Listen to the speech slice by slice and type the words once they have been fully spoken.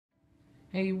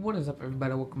Hey, what is up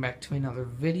everybody? Welcome back to another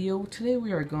video. Today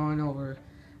we are going over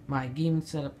my gaming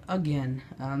setup again.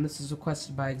 This is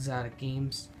requested by Exotic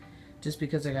Games, just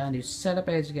because I got a new setup,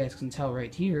 as you guys can tell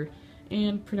right here,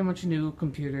 and pretty much a new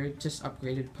computer. Just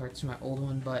upgraded parts from my old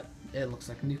one, but it looks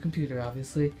like a new computer,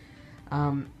 obviously.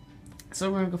 So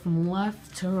we're going to go from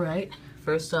left to right.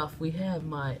 First off, we have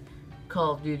my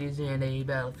Call of Duties and a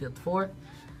Battlefield 4,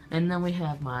 and then we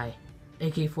have my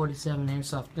AK-47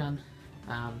 airsoft gun.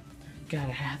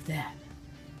 Gotta have that.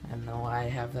 I don't know why I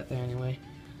have that there anyway.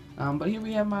 But here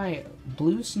we have my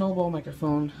blue snowball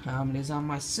microphone. It is on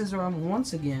my scissor arm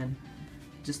once again.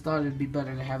 Just thought it'd be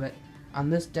better to have it on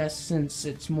this desk since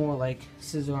it's more like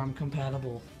scissor arm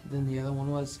compatible than the other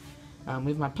one was.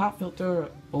 We have my pop filter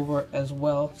over as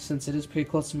well since it is pretty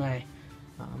close to my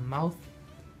mouth.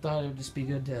 Thought it would just be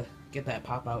good to get that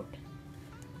pop out.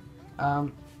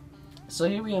 So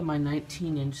here we have my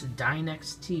 19-inch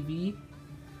Dynex TV.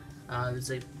 It's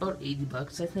like about 80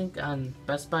 bucks, I think, on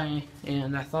Best Buy,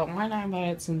 and I thought, why not buy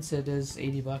it since it is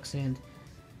 80 bucks, and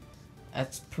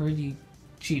that's pretty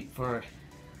cheap for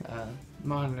a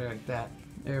monitor like that,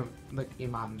 or like a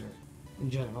monitor in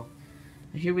general.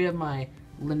 Here we have my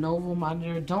Lenovo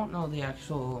monitor. Don't know the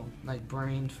actual like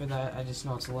brand for that, I just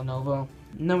know it's a Lenovo.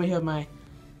 And then we have my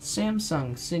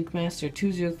Samsung SyncMaster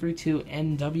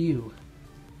 2032NW.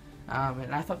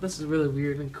 And I thought this is really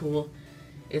weird and cool.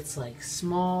 It's like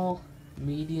small,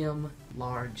 medium,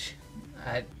 large.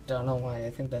 I don't know why I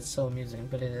think that's so amusing,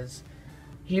 but it is.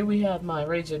 Here we have my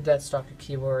Razer Deathstalker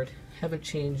keyboard. Haven't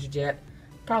changed yet.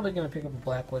 Probably going to pick up a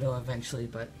Black Widow eventually,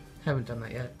 but haven't done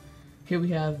that yet. Here we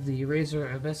have the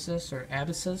Razer Abyssus, or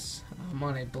Abyssus. I'm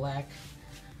on a black,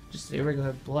 just a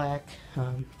regular black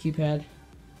keypad. And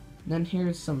then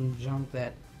here's some junk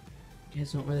that you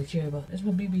guys don't really care about. There's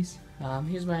my BBs.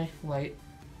 Here's my light.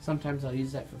 Sometimes I'll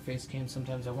use that for face cam,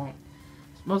 sometimes I won't.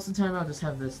 Most of the time I'll just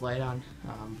have this light on,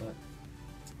 but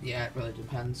yeah, it really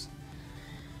depends.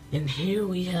 And here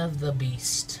we have the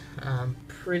beast.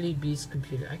 Pretty beast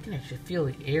computer. I can actually feel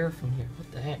the air from here.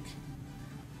 What the heck?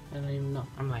 I don't even know.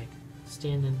 I'm like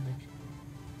standing like,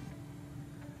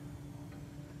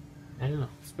 I don't know.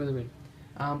 It's really weird.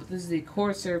 But this is the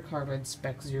Corsair Carbide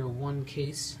Spec 01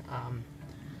 case.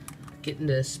 Get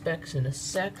into specs in a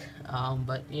sec,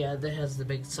 but yeah, that has the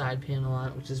big side panel on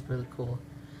it, which is really cool.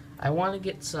 I want to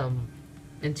get some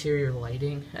interior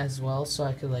lighting as well, so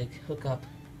I could like hook up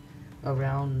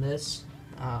around this,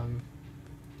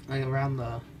 like around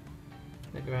the,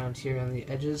 like around here on the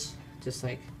edges, just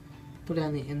like put it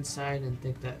on the inside, and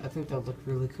I think that would look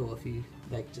really cool if you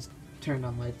like just turned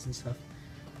on lights and stuff.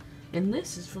 And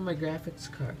this is for my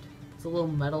graphics card. It's a little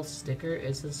metal sticker.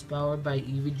 It says powered by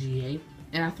EVGA.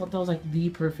 And I thought that was like the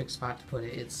perfect spot to put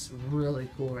it. It's really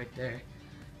cool right there.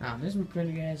 There's my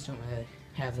printer, guys. Don't really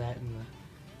have that in the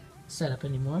setup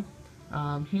anymore.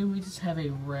 Here we just have a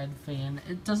red fan.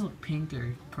 It doesn't look pink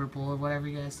or purple or whatever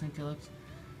you guys think it looks,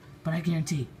 but I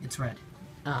guarantee it's red.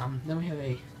 Then we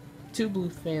have two blue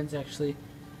fans actually.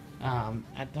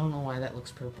 I don't know why that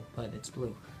looks purple, but it's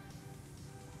blue.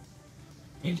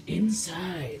 And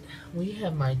inside, we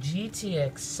have my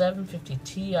GTX 750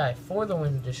 Ti for the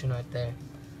Win Edition right there.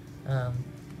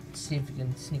 Let's see if you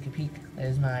can sneak a peek. That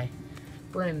is my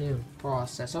brand new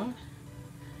processor.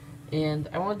 And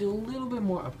I want to do a little bit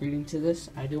more upgrading to this.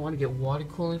 I do want to get water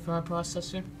cooling for my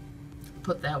processor.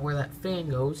 Put that where that fan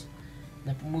goes.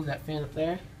 And I can move that fan up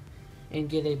there. And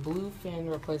get a blue fan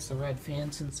to replace the red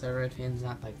fan, since the red fan's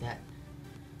not like that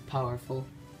powerful.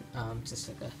 Just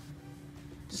like a...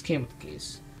 just came with the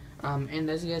case. And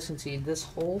as you guys can see, this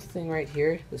whole thing right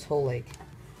here, this whole like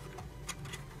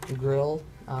grill,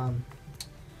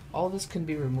 all this can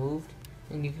be removed,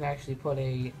 and you can actually put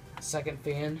a second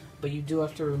fan, but you do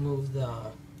have to remove the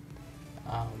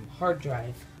hard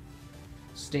drive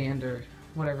stand or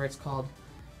whatever it's called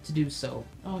to do so.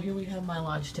 Oh, here we have my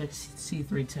Logitech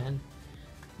C310.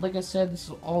 Like I said, this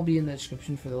will all be in the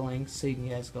description for the links, so you can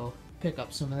guys go pick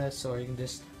up some of this, or you can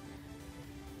just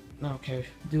okay,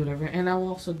 do whatever. And I'll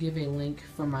also give a link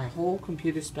for my whole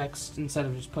computer specs instead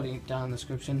of just putting it down in the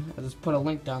description. I'll just put a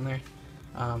link down there.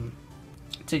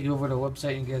 Take you over to the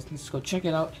website and you guys can just go check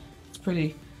it out. It's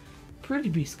pretty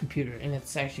beast computer, and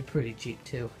it's actually pretty cheap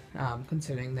too,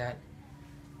 considering that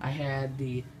I had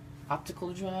the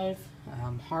optical drive,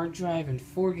 hard drive, and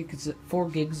 4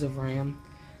 gigs of RAM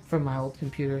from my old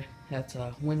computer. That's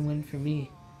a win-win for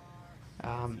me.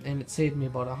 And it saved me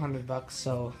about $100,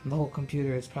 so the whole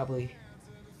computer is probably,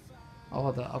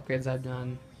 all the upgrades I've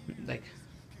done, like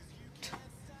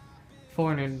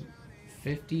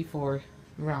 450 for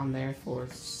around there,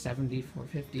 470,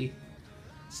 450.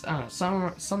 I don't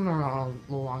know, something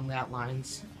along that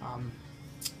lines.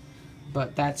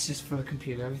 But that's just for the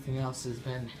computer. Everything else has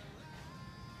been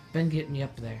getting me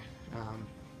up there.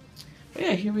 But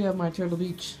yeah, here we have my Turtle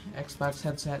Beach Xbox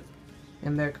headset,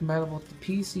 and they're compatible with the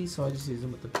PC, so I just use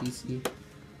them with the PC.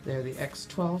 They're the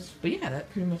X12s. But yeah, that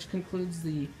pretty much concludes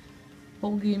the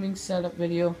whole gaming setup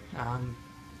video.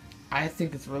 I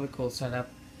think it's a really cool setup.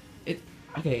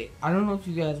 Okay, I don't know if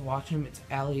you guys watch him, it's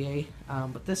Ali A,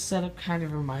 but this setup kind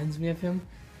of reminds me of him.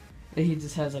 He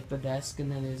just has like the desk, and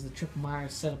then there's the triple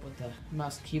monitor setup with the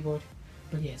mouse and keyboard.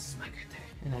 But yeah, this is Mike right there,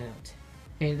 and I don't.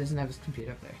 And he doesn't have his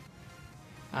computer up there.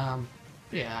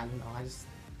 But yeah, I don't know, I just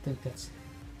think that's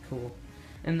cool.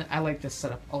 And I like this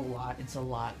setup a lot. It's a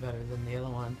lot better than the other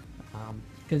one.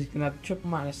 Because you can have the triple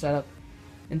monitor setup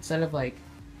instead of like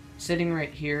sitting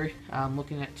right here,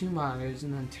 looking at two monitors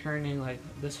and then turning like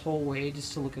this whole way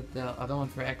just to look at the other one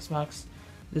for Xbox.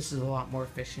 This is a lot more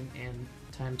efficient and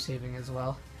time saving as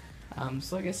well.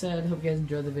 So like I said, hope you guys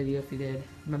enjoyed the video. If you did,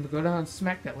 remember, go down and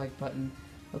smack that like button.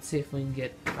 Let's see if we can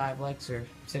get 5 likes or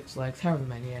 6 likes, however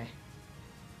many I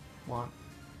want.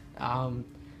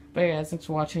 But yeah guys, thanks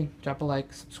for watching. Drop a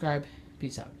like, subscribe,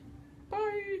 peace out.